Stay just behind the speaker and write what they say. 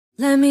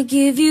Let me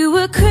give you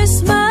a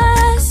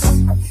Christmas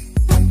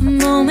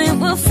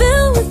moment we'll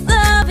fill with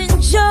love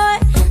and joy.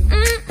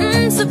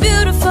 So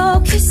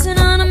beautiful, kissing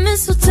on a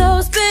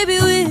mistletoe, baby,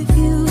 with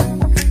you.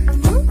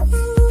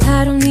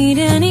 I don't need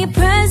any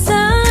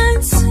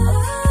presents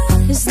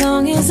as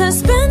long as I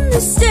spend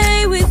this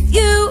day with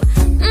you.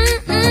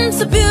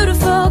 So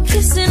beautiful,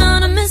 kissing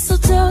on a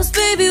mistletoe,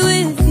 baby,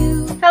 with you.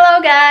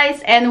 Hello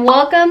guys, and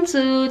welcome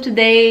to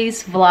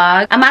today's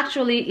vlog. I'm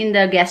actually in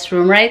the guest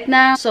room right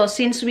now. So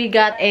since we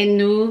got a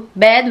new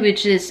bed,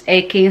 which is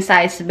a king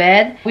size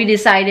bed, we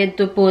decided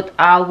to put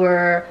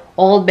our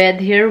old bed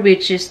here,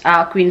 which is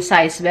a queen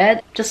size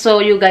bed. Just so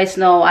you guys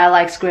know, I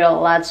like squirrel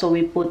a lot, so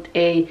we put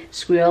a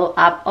squirrel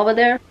up over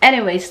there.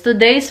 Anyways,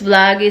 today's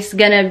vlog is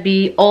gonna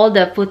be all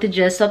the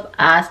footages of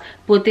us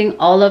putting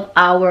all of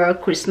our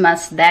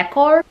Christmas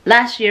decor.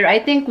 Last year, I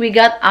think we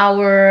got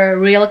our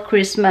real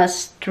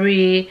Christmas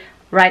tree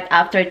right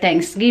after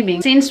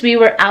Thanksgiving. Since we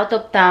were out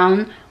of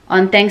town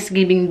on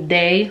Thanksgiving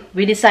Day,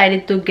 we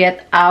decided to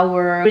get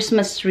our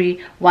Christmas tree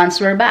once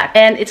we're back.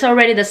 And it's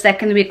already the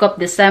second week of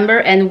December,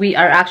 and we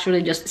are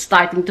actually just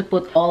starting to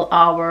put all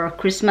our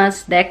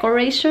Christmas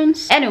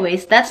decorations.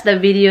 Anyways, that's the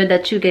video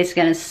that you guys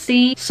gonna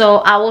see. So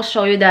I will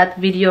show you that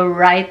video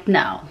right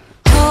now.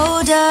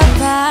 Hold up,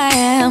 I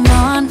am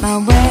on my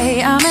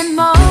way, I'm in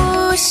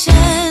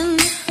motion.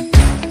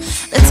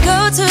 Let's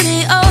go to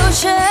the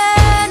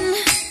ocean.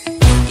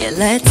 Yeah,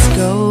 let's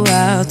go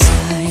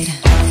outside.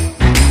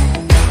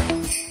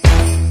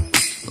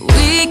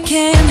 We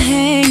can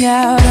hang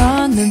out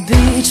on the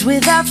beach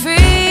without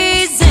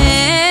freezing.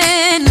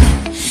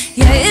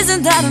 Yeah,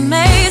 isn't that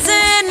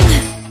amazing?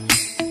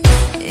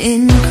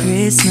 In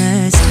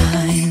Christmas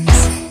times,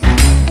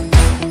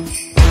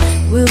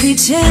 we'll be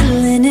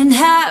chilling and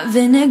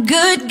having a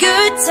good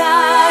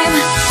time.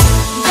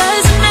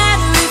 Doesn't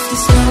matter if the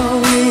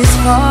snow is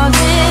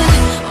falling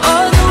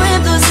or the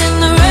wind blows and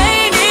the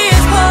rain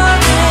is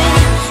pouring.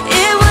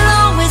 It will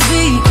always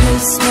be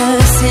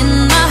Christmas in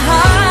my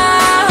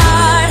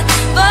heart.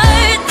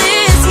 But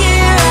this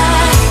year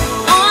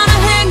I wanna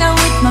hang out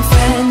with my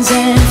friends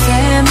and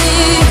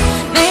family,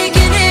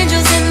 making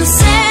angels in the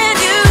sand.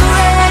 You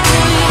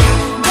ready?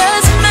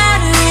 Doesn't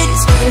matter, it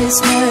is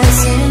Christmas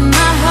in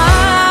my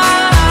heart.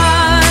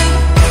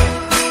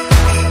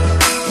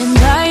 And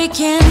I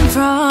can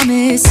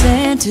promise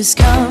Santa's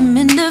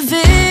coming to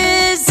visit.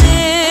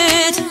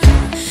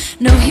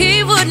 No,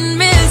 he wouldn't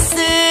miss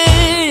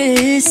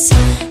this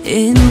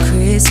in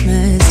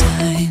Christmas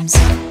times.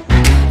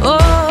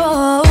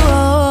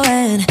 Oh,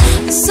 and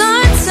the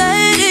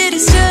sunset, it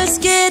is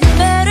just getting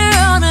better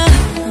on a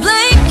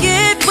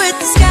blanket with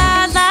the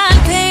skyline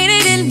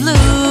painted in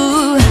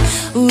blue.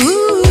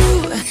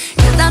 Ooh,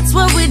 yeah, that's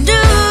what we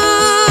do.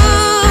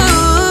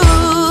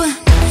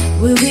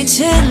 We'll be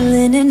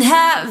chilling and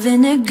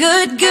having a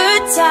good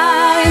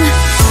time.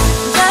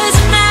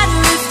 Doesn't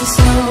matter if the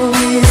snow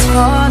is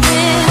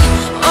falling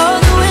or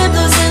the wind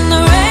blows and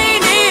the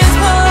rain is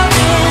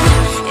pouring.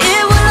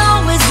 It will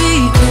always be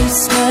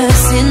Christmas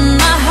in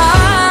my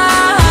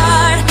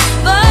heart.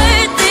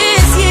 But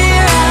this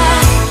year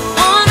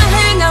I wanna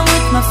hang out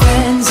with my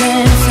friends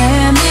and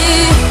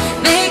family,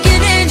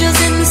 making angels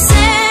in the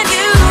sand.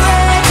 You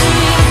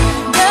ready?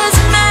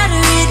 Doesn't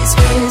matter, it is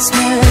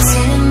Christmas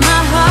in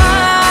my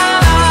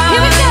heart.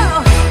 Here we go.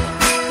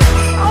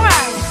 All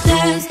right.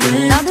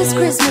 Now this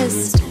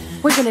Christmas,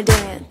 we're gonna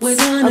dance. We're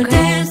gonna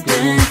dance.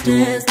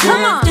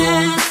 Come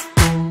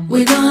on.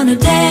 We're gonna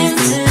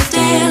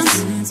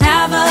dance,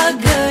 have a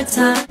good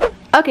time.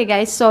 Okay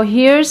guys, so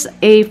here's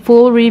a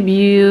full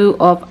review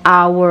of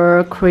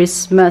our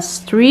Christmas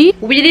tree.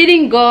 We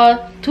didn't go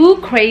too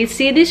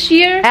crazy this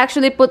year. I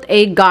actually put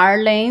a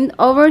garland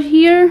over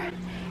here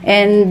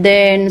and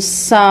then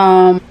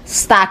some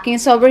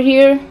stockings over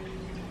here.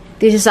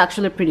 This is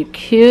actually pretty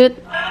cute.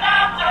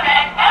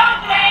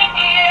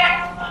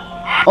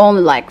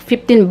 Only like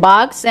 15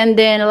 bucks. And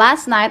then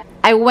last night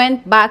I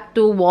went back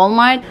to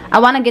Walmart. I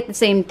want to get the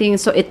same thing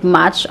so it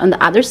matched on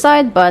the other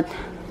side, but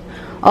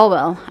oh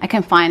well, I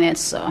can find it.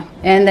 So,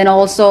 and then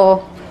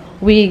also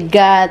we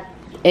got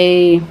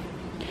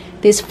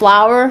this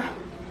flower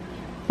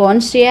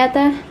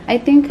poinsettia, I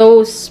think.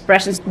 Those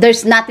presents,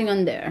 there's nothing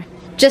on there,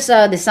 just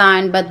a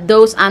design, but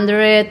those under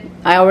it,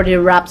 I already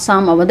wrapped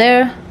some over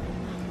there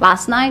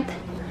last night.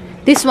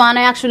 This one,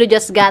 I actually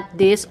just got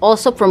this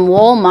also from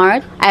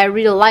Walmart. I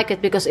really like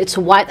it because it's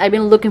white. I've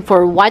been looking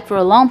for white for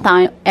a long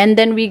time. And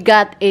then we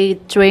got a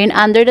train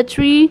under the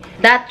tree.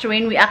 That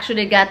train, we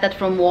actually got that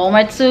from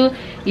Walmart too.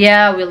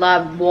 Yeah, we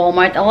love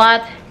Walmart a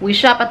lot. We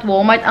shop at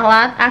Walmart a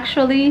lot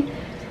actually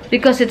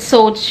because it's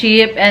so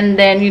cheap, and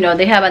then, you know,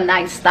 they have a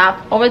nice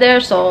stuff over there,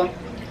 so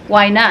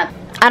why not?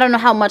 I don't know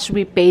how much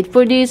we paid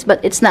for this,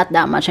 but it's not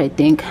that much, I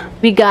think.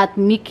 We got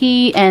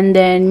Mickey and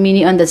then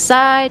Minnie on the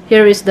side.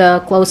 Here is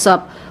the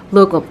close-up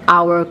look of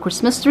our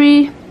Christmas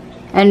tree,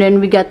 and then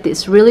we got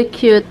this really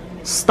cute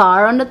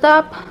star on the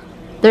top.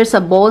 There's a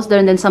balls there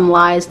and then some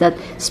lights that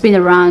spin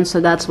around, so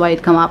that's why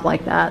it come up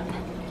like that.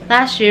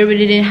 Last year we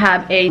didn't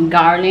have a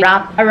garland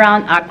wrapped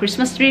around our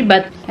Christmas tree,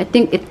 but I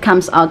think it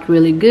comes out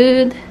really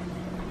good.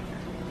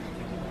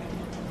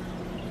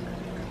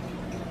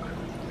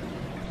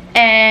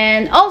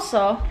 then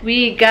also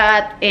we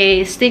got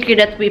a sticker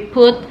that we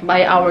put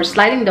by our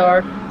sliding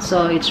door.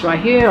 So it's right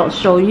here. I'll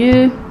show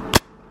you.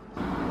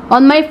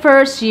 On my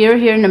first year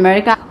here in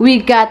America, we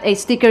got a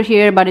sticker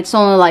here, but it's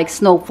only like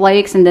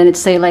snowflakes, and then it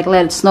say like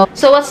let it snow.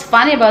 So what's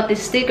funny about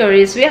this sticker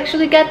is we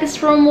actually got this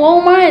from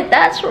Walmart.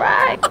 That's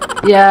right.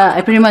 Yeah,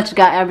 I pretty much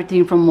got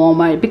everything from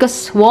Walmart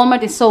because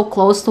Walmart is so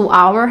close to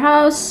our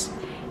house.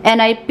 And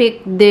I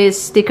picked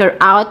this sticker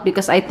out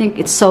because I think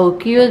it's so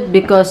cute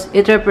because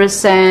it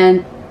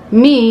represents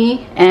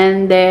me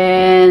and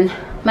then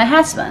my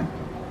husband.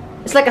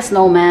 It's like a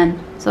snowman.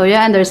 So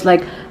yeah, and there's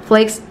like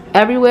flakes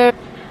everywhere.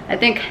 I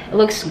think it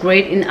looks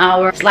great in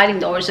our sliding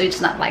door, so it's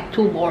not like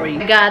too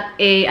boring. I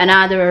got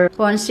another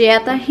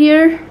poinsettia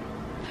here,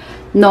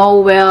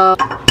 Noel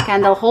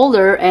candle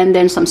holder, and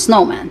then some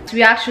snowman.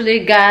 We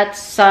actually got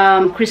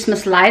some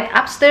Christmas light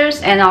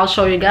upstairs, and I'll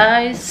show you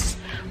guys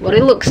what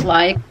it looks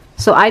like.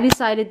 So I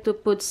decided to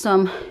put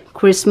some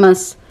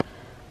Christmas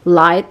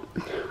light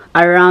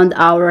around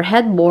our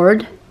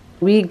headboard.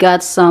 We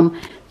got some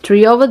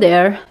tree over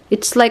there.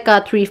 It's like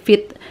a 3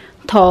 feet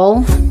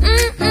tall.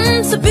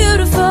 So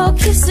beautiful,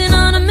 kissing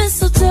on a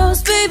mistletoe,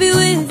 baby,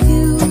 with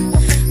you.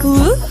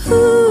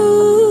 Ooh.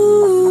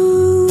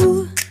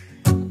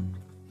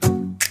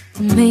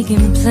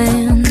 Making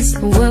plans,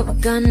 what we're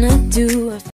gonna do.